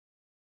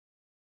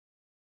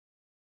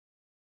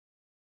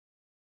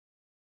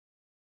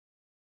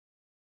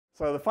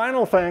So the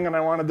final thing, and I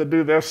wanted to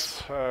do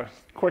this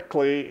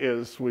quickly,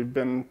 is we've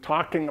been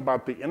talking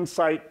about the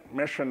InSight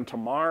mission to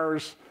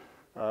Mars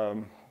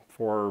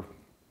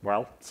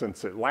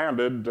since it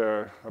landed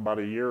about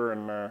a year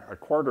and a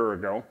quarter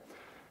ago.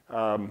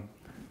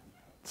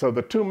 So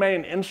the two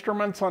main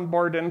instruments on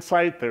board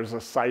InSight, there's a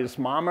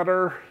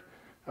seismometer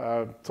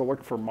to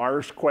look for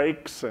Mars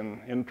quakes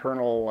and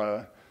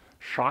internal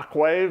shock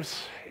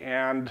waves,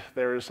 and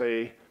there's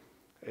a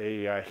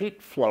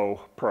heat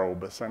flow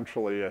probe,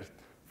 essentially a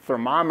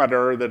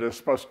thermometer that is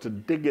supposed to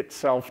dig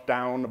itself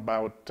down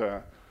about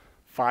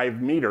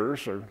 5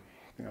 meters or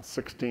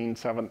 16,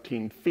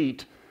 17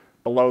 feet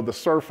below the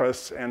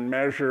surface and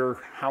measure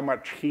how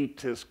much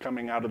heat is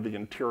coming out of the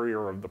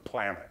interior of the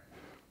planet.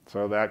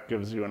 So that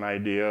gives you an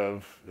idea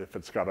of if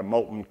it's got a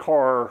molten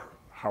core,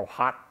 how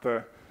hot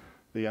the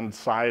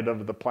inside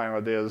of the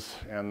planet is,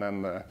 and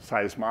then the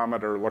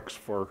seismometer looks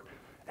for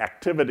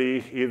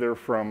activity either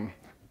from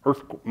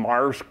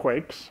Mars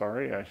quakes,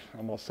 sorry, I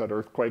almost said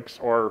earthquakes,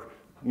 or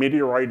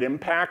meteoroid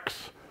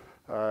impacts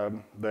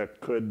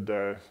that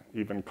could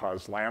even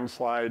cause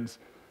landslides.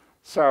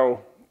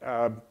 So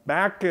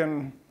back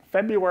in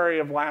February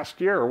of last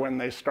year, when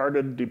they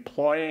started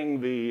deploying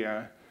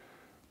the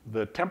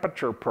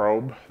temperature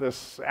probe,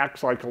 this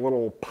acts like a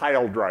little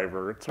pile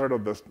driver. It's sort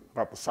of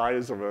about the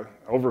size of an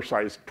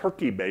oversized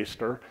turkey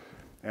baster,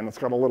 and it's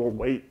got a little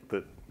weight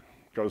that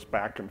goes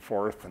back and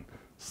forth and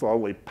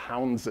slowly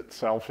pounds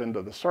itself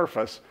into the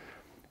surface.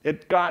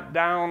 It got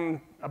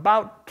down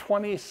about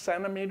 20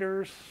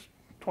 centimeters,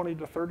 20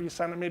 to 30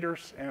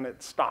 centimeters, and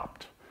it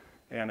stopped,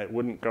 and it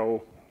wouldn't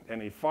go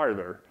any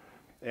farther.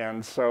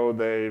 And so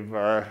they've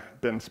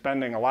been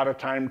spending a lot of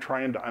time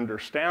trying to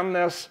understand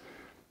this.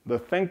 The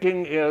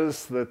thinking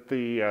is that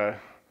the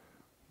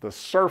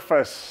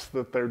surface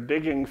that they're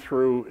digging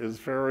through is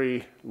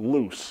very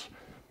loose,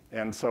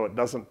 and so it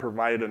doesn't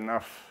provide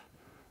enough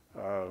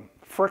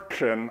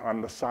friction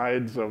on the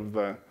sides of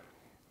the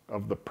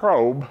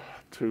probe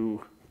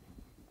to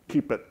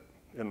keep it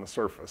in the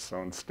surface.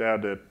 So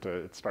instead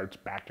it starts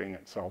backing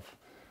itself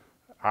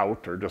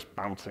out or just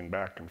bouncing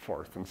back and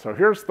forth. And so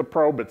here's the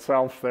probe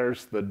itself.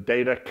 There's the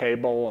data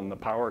cable and the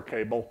power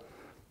cable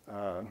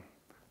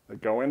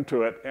that go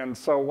into it. And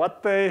so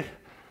what they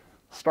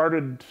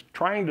started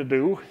trying to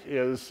do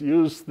is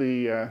use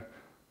the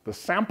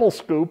sample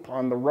scoop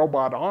on the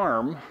robot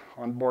arm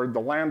on board the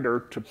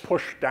lander to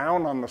push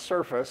down on the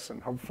surface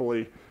and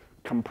hopefully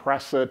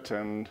compress it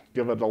and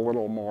give it a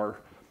little more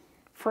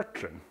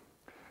friction.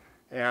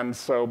 And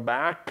so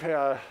back,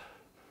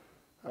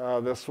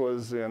 this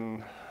was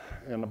in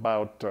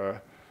about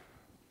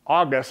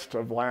August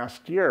of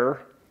last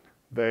year,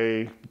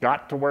 they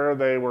got to where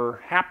they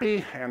were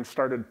happy and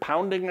started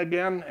pounding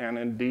again, and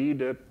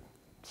indeed it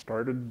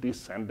started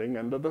descending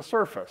into the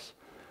surface.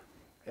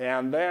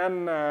 And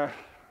then,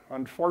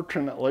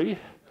 unfortunately,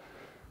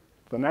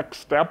 the next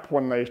step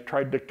when they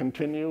tried to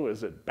continue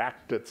is it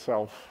backed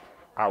itself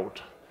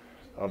out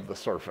of the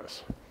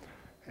surface.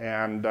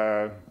 And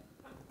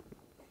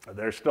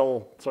they're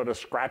still sort of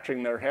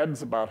scratching their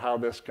heads about how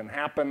this can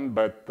happen,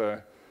 but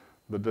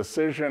the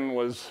decision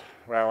was,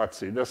 well, let's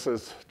see, this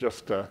is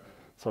just a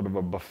sort of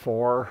a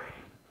before.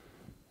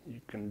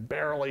 You can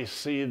barely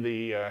see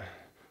the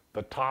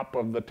top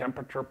of the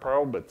temperature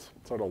probe. It's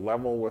sort of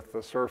level with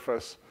the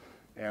surface,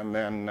 and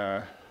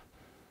then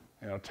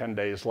 10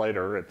 days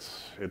later,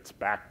 it's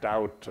backed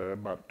out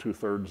about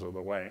 2/3 of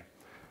the way.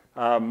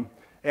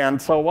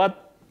 And so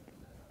what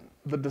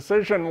the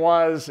decision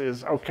was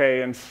is,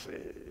 okay,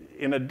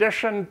 in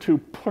addition to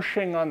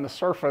pushing on the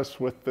surface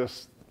with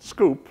this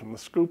scoop, and the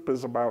scoop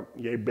is about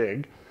yay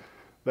big,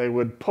 they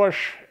would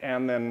push,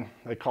 and then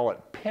they call it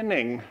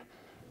pinning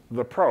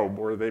the probe,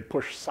 where they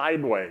push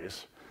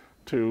sideways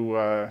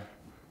to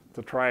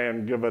try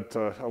and give it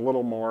a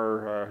little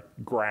more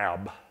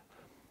grab.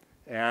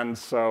 And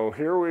so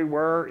here we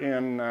were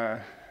in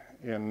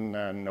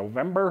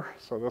November,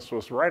 so this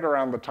was right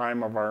around the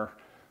time of our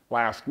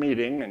last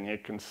meeting, and you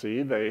can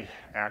see they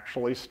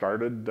actually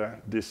started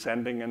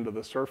descending into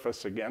the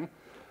surface again.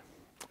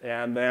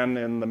 And then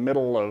in the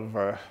middle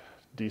of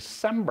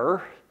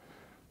December,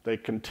 they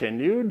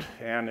continued,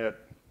 and it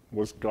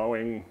was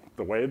going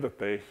the way that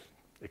they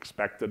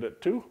expected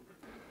it to.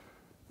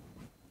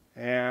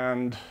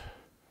 And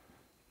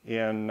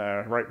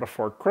right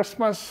before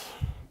Christmas,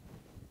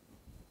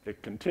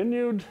 it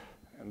continued,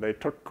 and they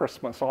took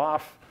Christmas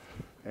off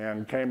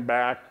and came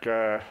back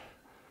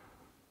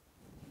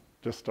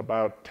just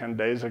about 10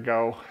 days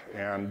ago,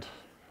 and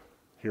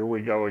here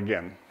we go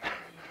again.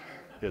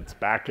 It's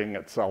backing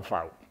itself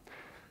out.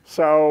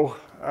 So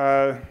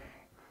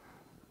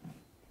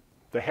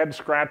the head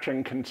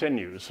scratching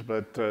continues,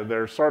 but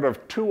there's sort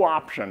of two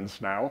options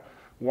now.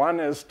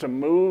 One is to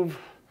move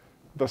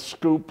the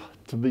scoop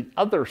to the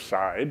other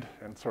side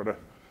and sort of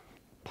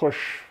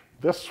push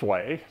this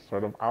way,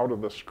 sort of out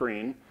of the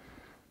screen.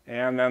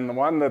 And then the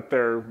one that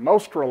they're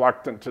most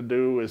reluctant to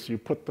do is you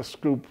put the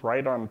scoop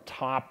right on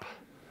top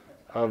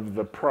of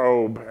the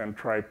probe and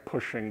try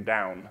pushing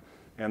down.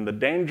 And the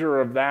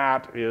danger of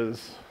that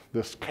is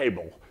this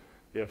cable.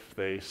 If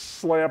they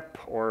slip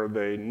or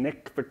they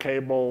nick the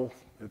cable,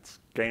 it's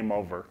game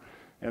over.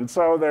 And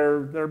so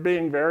they're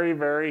being very,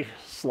 very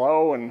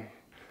slow and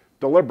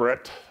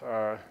deliberate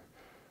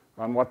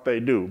on what they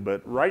do.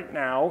 But right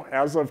now,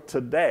 as of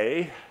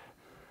today,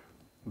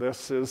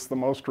 this is the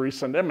most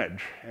recent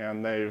image.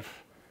 And they've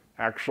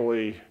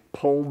actually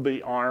pulled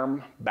the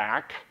arm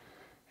back,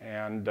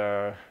 and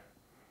they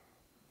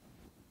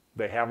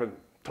haven't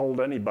told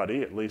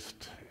anybody, at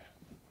least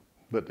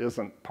that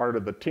isn't part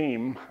of the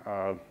team,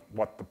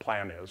 what the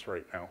plan is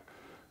right now.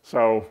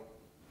 So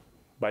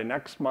by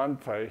next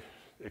month, I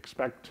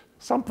expect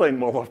something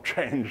will have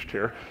changed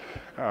here.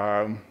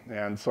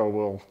 And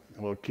so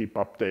we'll keep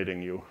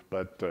updating you.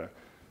 But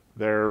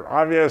they're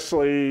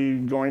obviously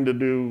going to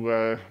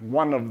do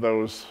one of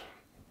those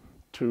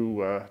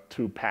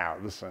two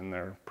paths, and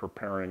they're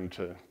preparing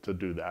to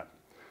do that.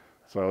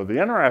 So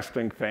the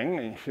interesting thing,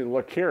 if you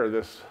look here,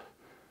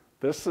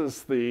 this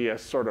is the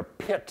sort of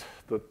pit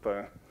that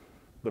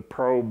the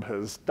probe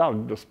has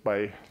dug just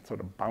by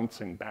sort of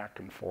bouncing back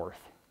and forth.